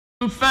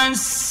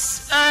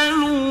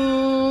فاسألوا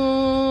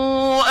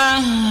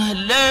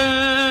أهل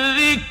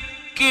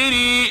الذكر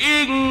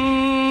إن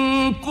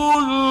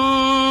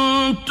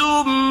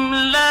كنتم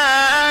لا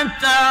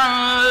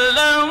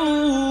تعلمون.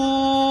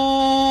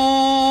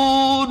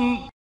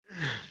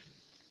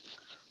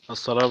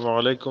 السلام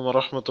عليكم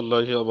ورحمة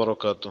الله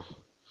وبركاته.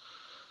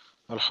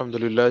 الحمد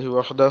لله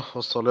وحده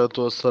والصلاة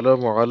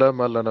والسلام على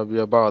من لا نبي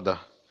بعده.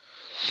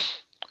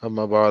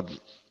 أما بعد,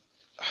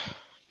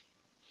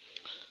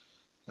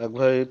 এক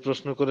ভাই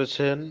প্রশ্ন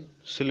করেছেন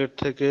সিলেট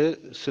থেকে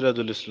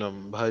সিরাজুল ইসলাম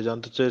ভাই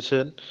জানতে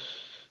চেয়েছেন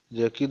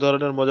যে কি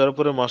ধরনের মোজার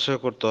উপরে মাসে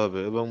করতে হবে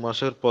এবং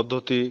মাসের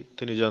পদ্ধতি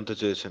তিনি জানতে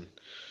চেয়েছেন।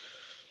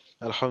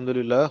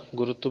 আলহামদুলিল্লাহ,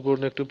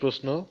 গুরুত্বপূর্ণ একটি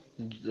প্রশ্ন,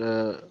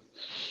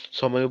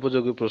 সময়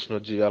উপযোগী প্রশ্ন।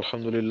 জি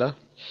আলহামদুলিল্লাহ।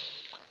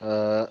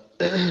 আহ,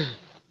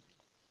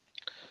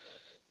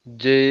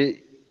 যে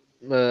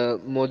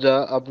মোজা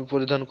আপনি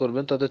পরিধান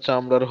করবেন তাতে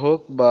চামড়ার হোক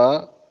বা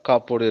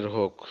কাপড়ের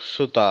হোক,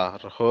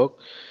 সুতার হোক,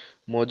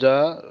 মোজা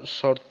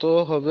শর্ত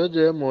হবে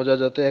যে মোজা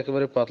যাতে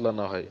একেবারে পাতলা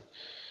না হয়,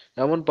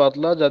 এমন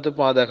পাতলা যাতে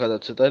পা দেখা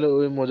যাচ্ছে, তাহলে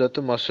ওই মোজাতে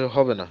মাসে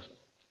হবে না।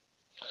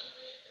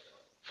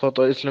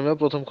 ফতোয়া ইসলামিয়া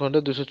প্রথম খণ্ডে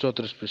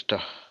 234 পৃষ্ঠা।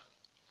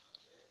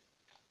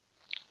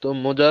 তো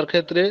মোজার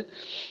ক্ষেত্রে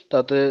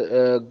তাতে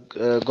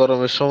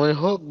গরমের সময়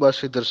হোক বা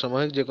শীতের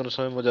সময় হোক, যে কোনো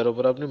সময় মোজার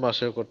উপর আপনি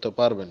মাসে করতে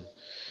পারবেন,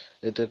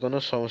 এতে কোনো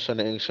সমস্যা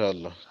নেই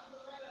ইনশাআল্লাহ।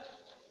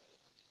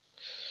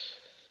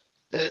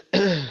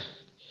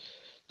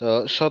 তো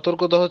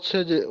সতর্কতা হচ্ছে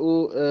যে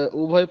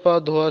উভয় পা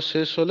ধোয়া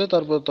শেষ হলে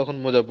তারপর তখন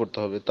মোজা পড়তে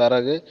হবে। তার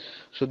আগে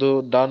শুধু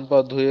ডান পা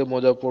ধুয়ে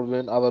মোজা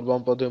পরবেন আবার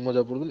বাম পা ধুয়ে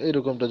মোজা পরবেন,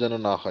 এরকমটা যেন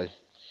না হয়।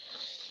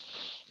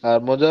 আর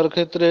মোজার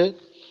ক্ষেত্রে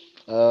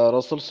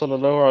রাসূল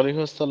সাল্লাল্লাহু আলাইহি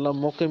ওয়াসাল্লাম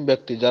মুকিম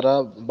ব্যক্তি যারা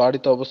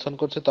বাড়িতে অবস্থান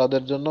করছে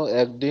তাদের জন্য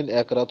একদিন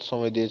এক রাত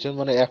সময় দিয়েছেন,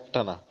 মানে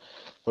একটানা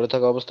পড়ে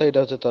থাকা অবস্থায়,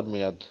 এটা হচ্ছে তার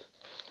মেয়াদ।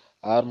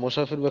 আর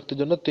মুসাফির ব্যক্তির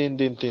জন্য 3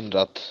 দিন 3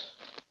 রাত,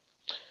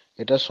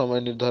 এটা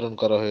সময় নির্ধারণ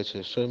করা হয়েছে।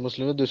 সহিহ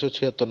মুসলিমের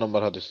 276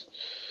 নম্বর হাদিস।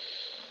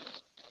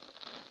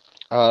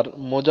 আর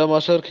মোজা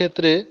মাসার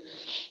ক্ষেত্রে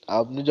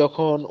আপনি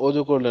যখন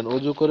অজু করলেন,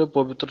 অজু করে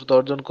পবিত্রতা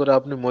অর্জন করে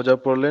আপনি মোজা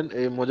পরলেন,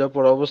 এই মোজা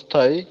পরা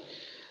অবস্থায়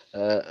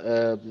আহ,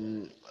 আহ,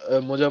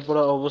 উম, মোজা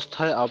পরা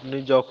অবস্থায় আপনি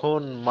যখন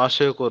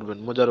মাসে করবেন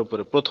মোজার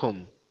উপরে, প্রথম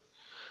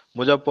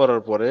মোজা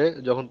পরার পরে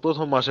যখন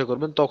প্রথম মাসে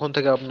করবেন তখন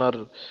থেকে আপনার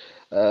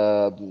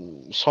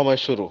সময়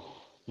শুরু,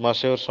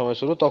 মাসের সময়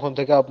শুরু, তখন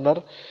থেকে আপনার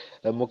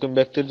মুকিম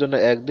ব্যক্তির জন্য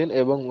একদিন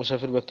এবং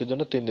মুসাফির ব্যক্তির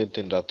জন্য 3 দিন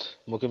 3 রাত।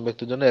 মুকিম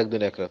ব্যক্তির জন্য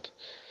একদিন এক রাত,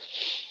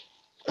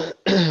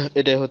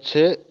 এটাই হচ্ছে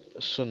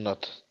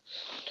সুন্নাত।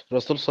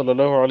 রাসূল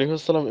সাল্লাল্লাহু আলাইহি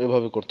ওয়াসাল্লাম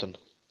এভাবে করতেন।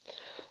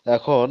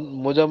 এখন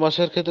মোজা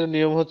মাসের ক্ষেত্রে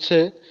নিয়ম হচ্ছে,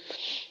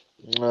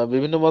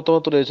 বিভিন্ন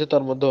মতামত রয়েছে,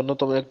 তার মধ্যে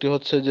অন্যতম একটি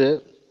হচ্ছে যে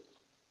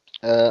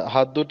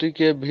হাত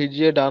দুটিকে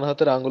ভিজিয়ে ডান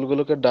হাতের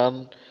আঙ্গুলগুলোকে ডান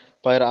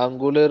পায়ের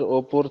আঙ্গুলের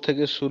ওপর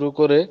থেকে শুরু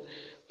করে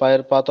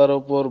পায়ের পাতার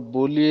ওপর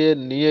বুলিয়ে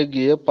নিয়ে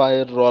গিয়ে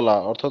পায়ের রলা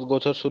অর্থাৎ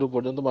গোছার শুরু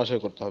পর্যন্ত মাসে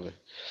করতে হবে।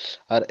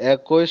 আর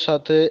একই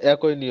সাথে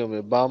একই নিয়মে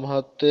বাম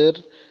হাতের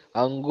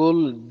আঙ্গুল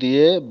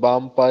দিয়ে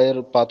বাম পায়ের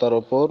পাতার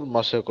ওপর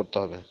মাসে করতে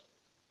হবে।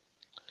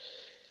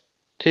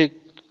 ঠিক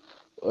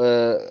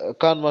আহ,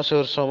 কান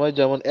মাসের সময়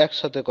যেমন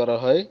একসাথে করা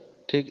হয়,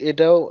 ঠিক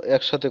এটাও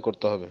একসাথে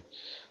করতে হবে,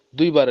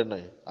 দুইবারে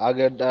নয়।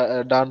 আগে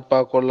ডান পা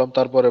করলাম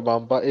তারপরে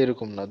বাম পা,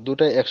 এরকম না,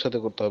 দুটাই একসাথে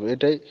করতে হবে।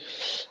 এটাই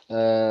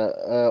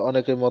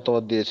অনেকে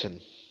মতামত দিয়েছেন।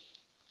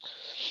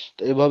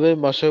 তো এভাবে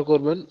মাসেও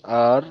করবেন।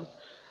 আর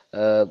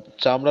আহ,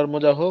 চামড়ার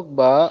মোজা হোক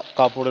বা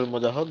কাপড়ের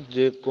মোজা হোক,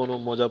 যে কোনো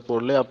মোজা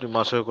পরলে আপনি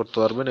মাসেও করতে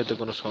পারবেন, এতে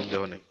কোনো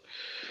সন্দেহ নেই।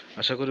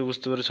 আশা করি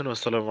বুঝতে পেরেছেন।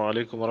 আসসালামু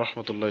আলাইকুম ওয়া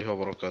রাহমাতুল্লাহি ওয়া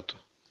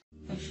বারাকাতুহু।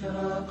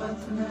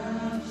 أشرقت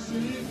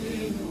نفسي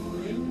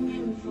بنور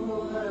من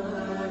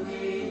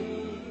فؤادي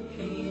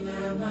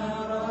حينما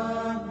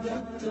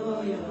رددت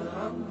يا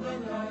رب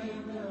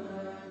العباد.